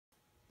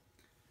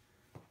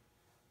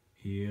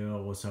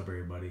Yo, what's up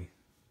everybody?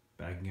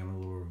 Back again with a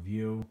little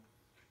review.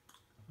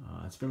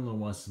 It's been a little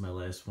while since my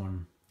last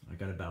one. I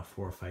got about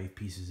 4 or 5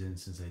 pieces in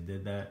since I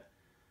did that.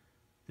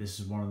 This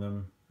is one of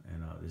them,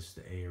 and this is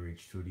the ARH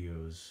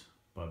Studios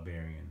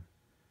Barbarian.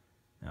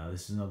 Now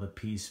this is another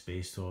piece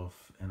based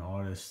off an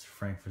artist,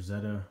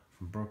 Frazetta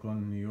from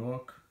Brooklyn, New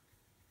York.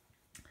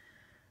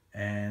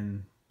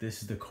 And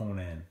this is the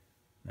Conan.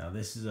 Now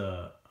this is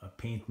a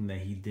painting that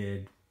he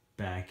did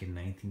back in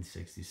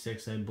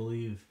 1966, I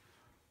believe.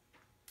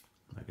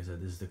 Like I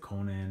said, this is the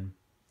Conan,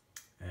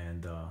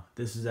 and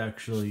this is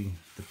actually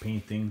the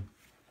painting,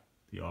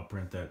 the art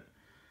print that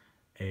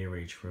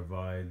ARH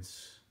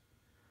provides.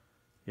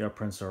 The art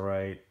print's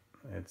alright.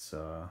 It's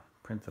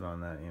printed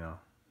on that,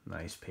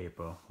 nice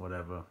paper,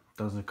 whatever.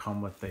 Doesn't come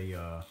with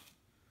a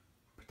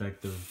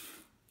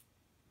protective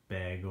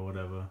bag or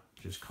whatever.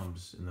 Just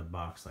comes in the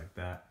box like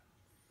that.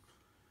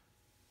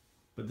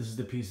 But this is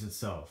the piece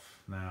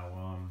itself.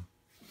 Now,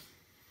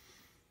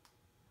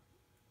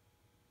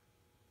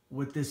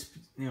 what this,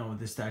 what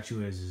this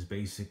statue is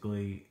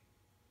basically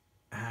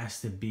has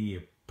to be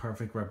a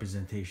perfect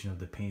representation of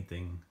the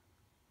painting.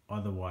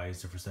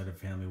 Otherwise, the Frazetta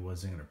family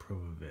wasn't going to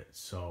approve of it.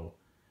 So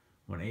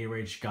when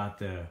ARH got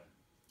the,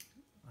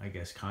 I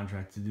guess,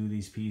 contract to do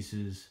these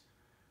pieces,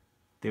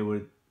 they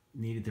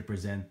needed to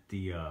present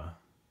the,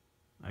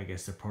 I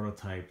guess, the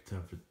prototype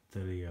to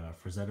the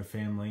Frazetta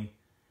family,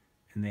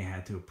 and they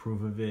had to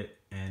approve of it.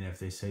 And if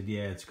they said,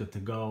 yeah, it's good to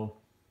go,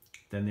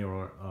 then they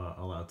were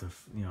allowed to,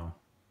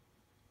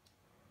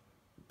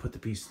 put the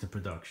piece into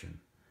production.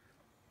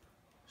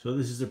 So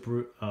this is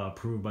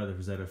approved by the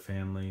Frazetta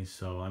family.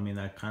 So I mean,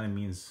 that kind of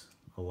means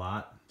a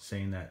lot,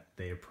 saying that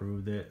they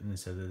approved it and they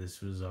said that this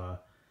was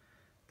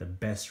the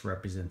best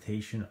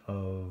representation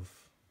of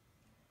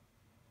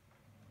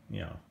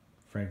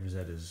Frank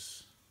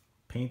Frazetta's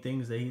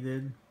paintings that he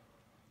did.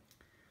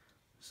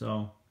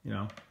 So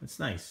it's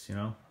nice.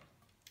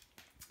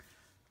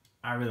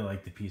 I really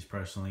like the piece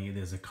personally.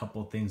 There's a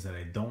couple things that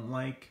I don't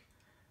like,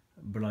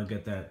 but I'll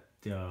get that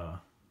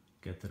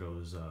get to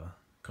those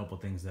couple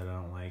things that I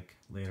don't like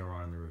later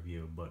on in the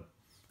review. But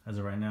as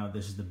of right now,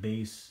 this is the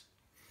base.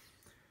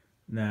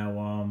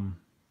 Now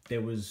there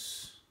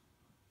was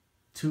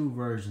 2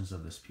 versions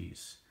of this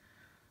piece.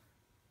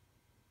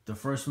 The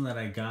first one that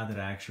I got that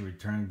I actually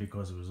returned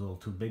because it was a little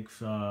too big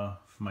for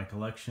my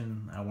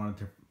collection. I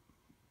wanted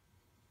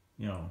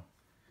to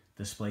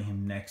display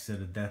him next to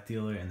the Death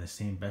Dealer in the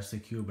same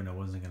Besta cube, and it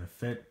wasn't going to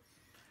fit.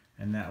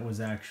 And that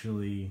was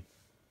actually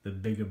the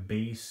bigger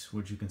base,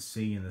 which you can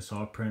see in this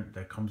art print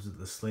that comes with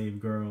the slave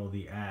girl,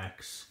 the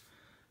axe,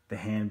 the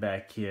hand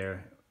back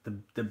here.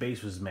 The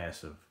base was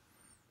massive,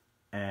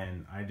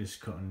 and I just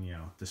couldn't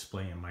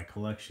display it in my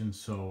collection,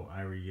 so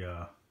I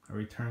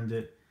returned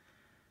it.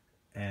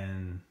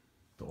 And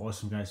the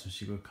awesome guys from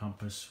Secret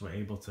Compass were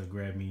able to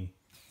grab me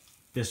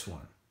this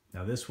one.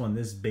 Now this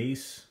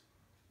base,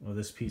 or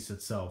this piece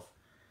itself,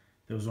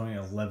 there was only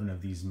 11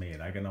 of these made.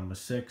 I got number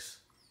 6.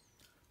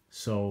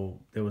 So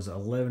there was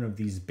 11 of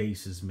these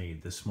bases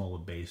made, the smaller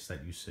base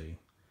that you see.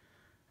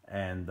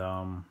 And,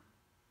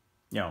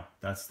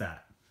 that's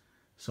that.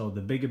 So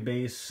the bigger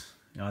base,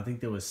 I think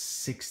there was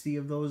 60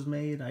 of those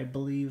made, I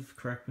believe.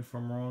 Correct me if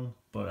I'm wrong,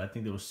 but I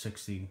think there was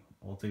 60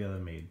 altogether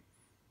made.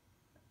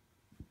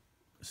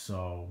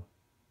 So,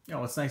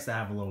 it's nice to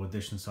have a low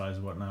edition size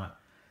and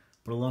whatnot.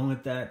 But along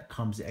with that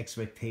comes the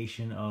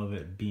expectation of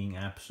it being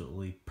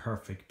absolutely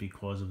perfect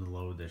because of the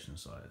low edition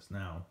size.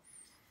 Now,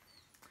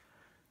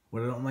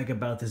 what I don't like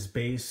about this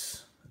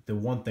base, the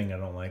one thing I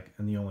don't like,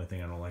 and the only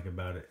thing I don't like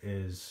about it,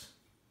 is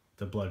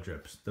the blood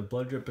drips. The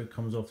blood drip that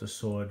comes off the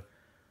sword.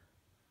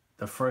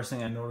 The first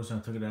thing I noticed when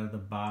I took it out of the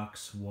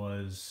box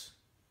was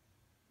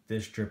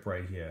this drip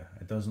right here.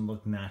 It doesn't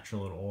look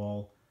natural at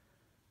all.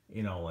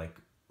 Like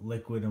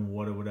liquid and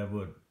water,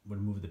 whatever,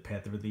 would move the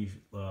path of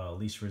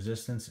least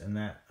resistance, and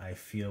that, I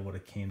feel, would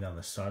have came down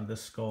the side of the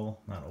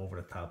skull, not over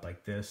the top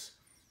like this.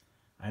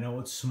 I know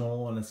it's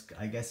small, and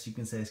I guess you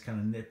can say it's kind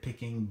of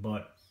nitpicking,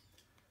 but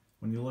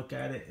when you look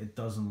at it, it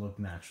doesn't look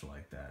natural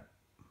like that.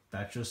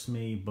 That's just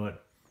me,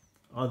 but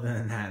other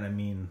than that, I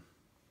mean,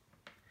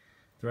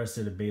 the rest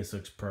of the base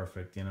looks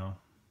perfect,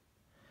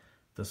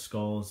 The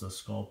skulls, the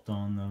sculpt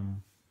on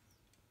them,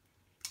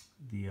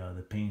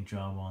 the paint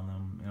job on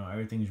them,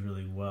 everything's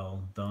really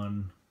well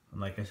done.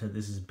 And like I said,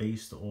 this is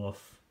based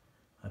off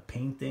a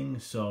painting,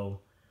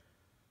 so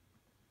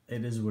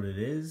it is what it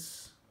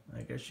is,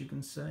 I guess you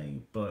can say,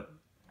 but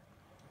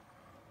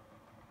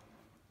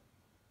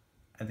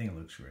I think it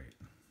looks great.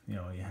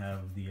 You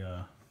have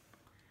the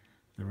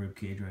rib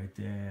cage right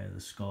there,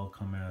 the skull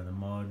coming out of the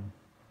mud.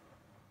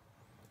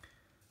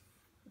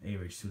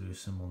 ARH Studio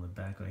symbol in the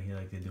back right here,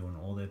 like they do in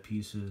all their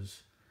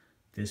pieces.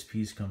 This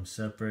piece comes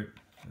separate.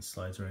 It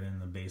slides right in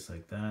the base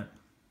like that.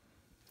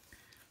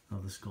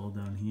 Another skull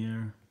down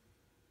here.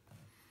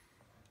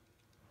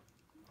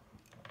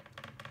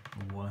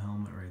 A war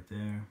helmet right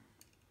there.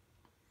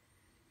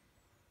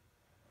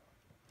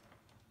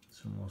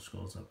 Some more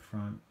skulls up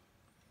front.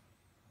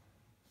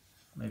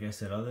 Like I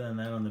said, other than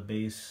that on the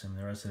base, and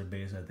the rest of the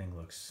base I think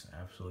looks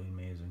absolutely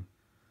amazing.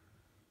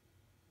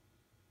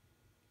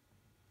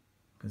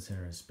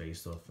 considering it's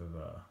based off of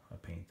a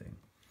painting.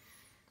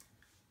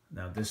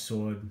 Now this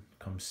sword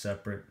comes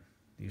separate.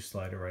 You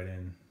slide it right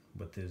in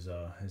with his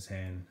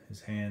hand.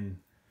 His hand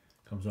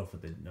comes off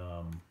with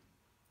the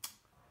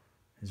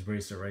his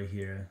bracelet right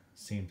here.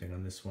 Same thing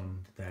on this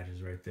one. The dash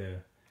is right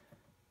there.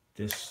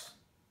 This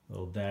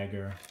little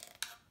dagger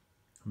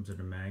comes with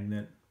a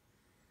magnet,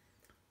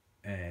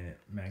 and it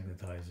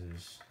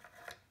magnetizes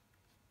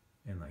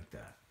in like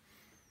that.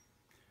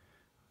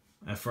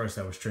 At first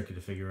that was tricky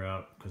to figure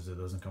out because it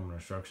doesn't come with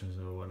instructions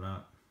or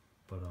whatnot,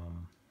 but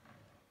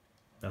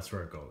that's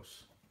where it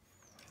goes.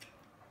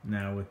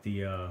 Now with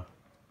the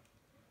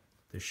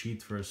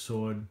sheath for a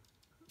sword,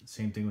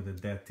 same thing with the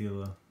death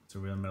dealer. It's a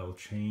real metal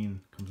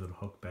chain, comes with a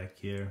hook back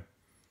here,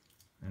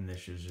 and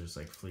this is just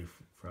like free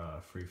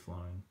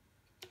flowing,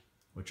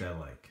 which I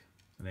like.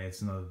 It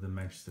adds another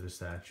dimension to the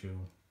statue.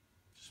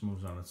 Just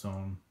moves on its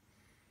own.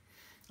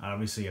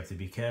 Obviously you have to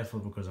be careful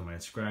because it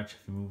might scratch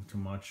if you move too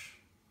much,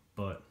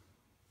 but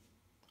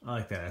I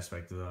like that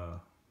aspect of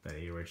that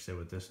ARH did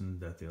with this and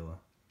the death dealer.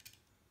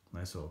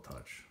 Nice little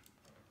touch.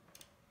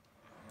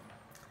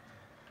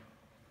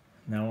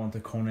 Now on to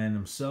Conan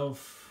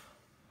himself.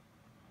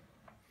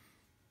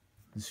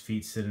 His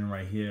feet sitting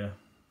right here,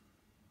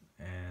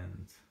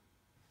 and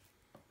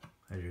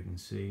as you can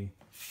see,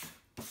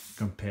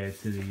 compared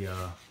to the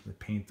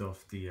paint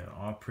off the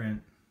art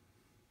print,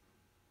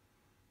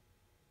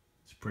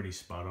 it's pretty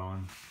spot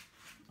on.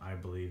 I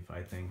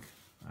think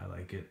I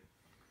like it.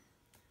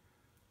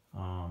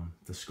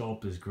 The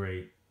sculpt is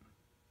great.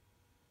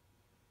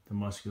 The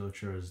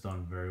musculature is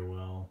done very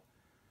well.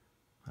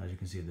 As you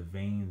can see, the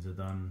veins are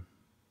done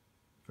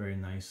very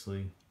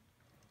nicely.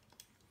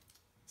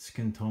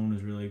 Skin tone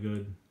is really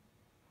good.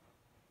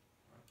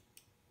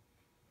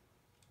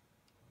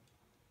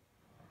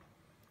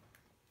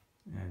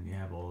 And you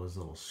have all those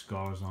little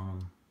scars on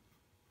them.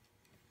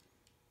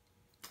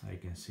 You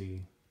can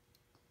see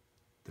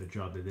the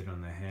job they did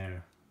on the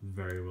hair,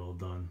 very well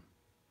done.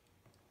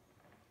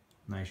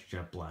 Nice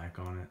jet black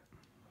on it,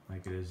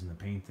 like it is in the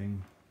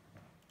painting.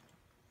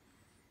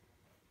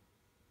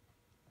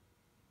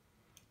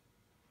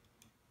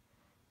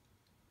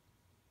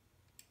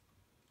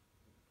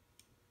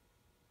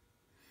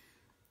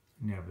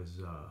 And you have his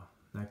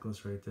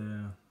necklace right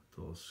there, the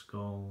little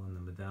skull and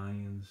the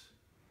medallions.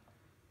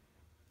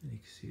 And you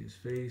can see his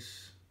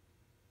face.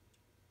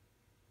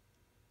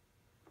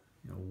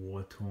 You know,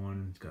 war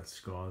torn. He's got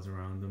scars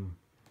around him.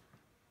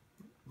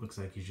 Looks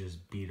like he's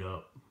just beat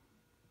up,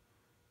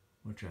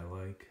 which I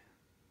like.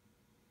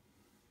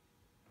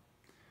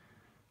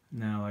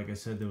 Now, like I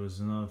said, there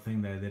was another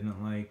thing that I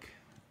didn't like,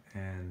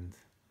 and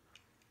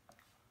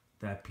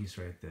that piece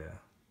right there.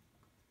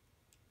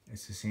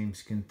 It's the same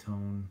skin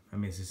tone. I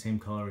mean, it's the same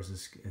color as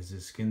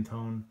his skin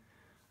tone.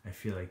 I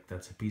feel like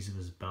that's a piece of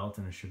his belt,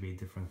 and it should be a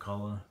different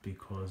color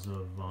because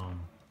of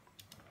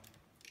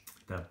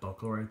that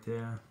buckle right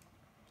there.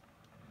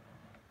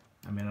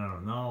 I mean, I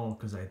don't know,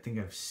 because I think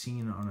I've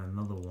seen on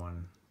another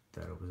one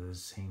that it was the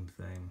same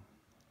thing.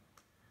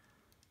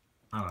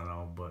 I don't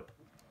know, but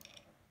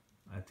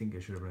I think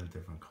it should have been a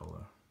different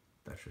color.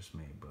 That's just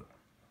me, but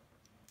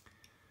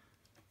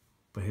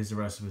here's the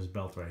rest of his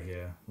belt right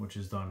here, which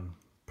is done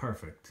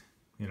perfect,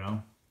 you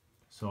know?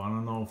 So I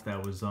don't know if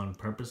that was done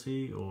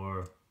purposely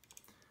or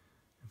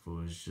if it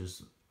was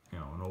just, you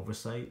know, an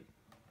oversight,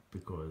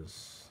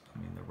 because, I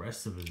mean, the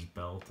rest of his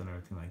belt and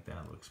everything like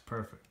that looks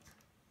perfect,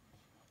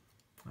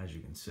 as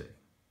you can see.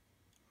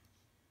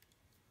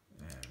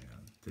 And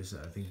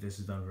I think this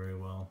is done very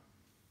well.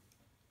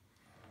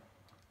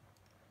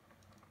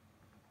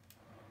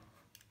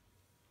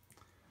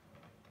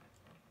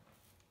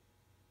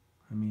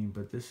 I mean,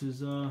 but this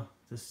is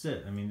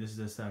it. I mean, this is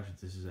the statue.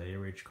 This is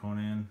ARH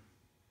Conan,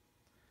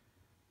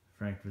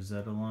 Frank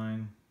Frazetta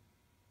line,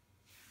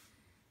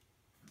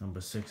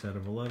 number 6 out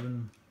of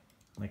 11.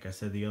 Like I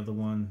said, the other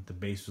one, the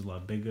base was a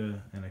lot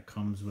bigger, and it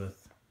comes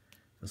with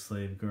the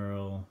slave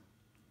girl.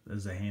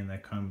 There's a hand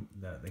that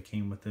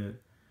came with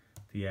it,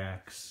 the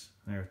axe,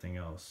 and everything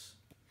else.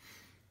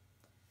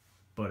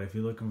 But if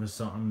you're looking for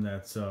something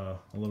that's a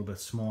little bit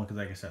smaller, because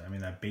like I said, I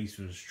mean, that base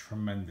was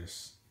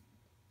tremendous.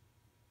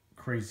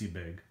 Crazy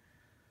big,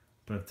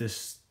 but if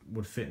this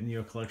would fit in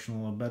your collection a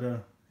little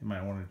better, you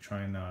might want to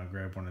try and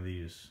grab one of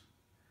these,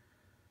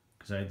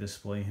 because I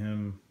display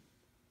him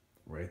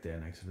right there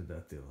next to the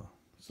death dealer.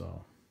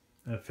 So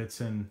it fits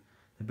in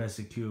the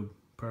Basic Cube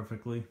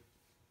perfectly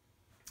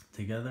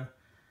together.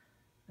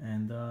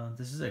 And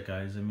this is it,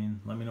 guys. I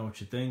mean, let me know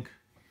what you think.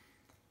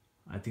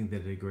 I think they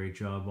did a great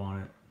job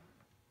on it.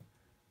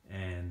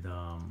 And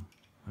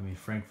I mean,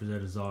 Frank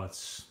Frazetta's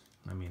arts,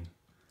 I mean,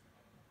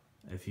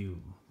 if you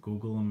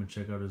Google him and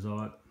check out his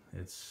art,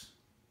 it's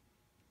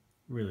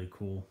really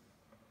cool.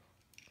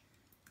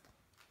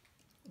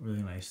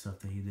 Really nice stuff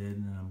that he did,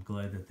 and I'm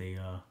glad that they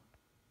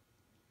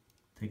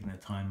taking the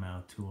time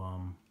out to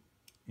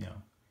you know,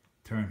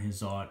 turn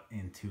his art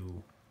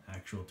into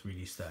actual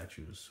 3D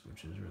statues,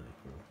 which is really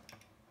cool.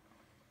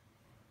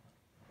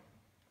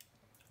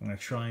 I'm gonna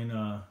try and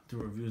do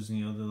reviews on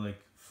the other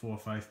like 4 or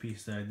 5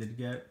 pieces that I did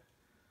get.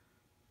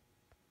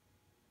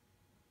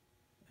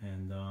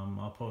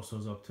 I'll post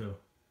those up too.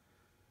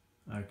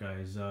 Alright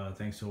guys,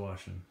 thanks for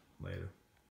watching. Later.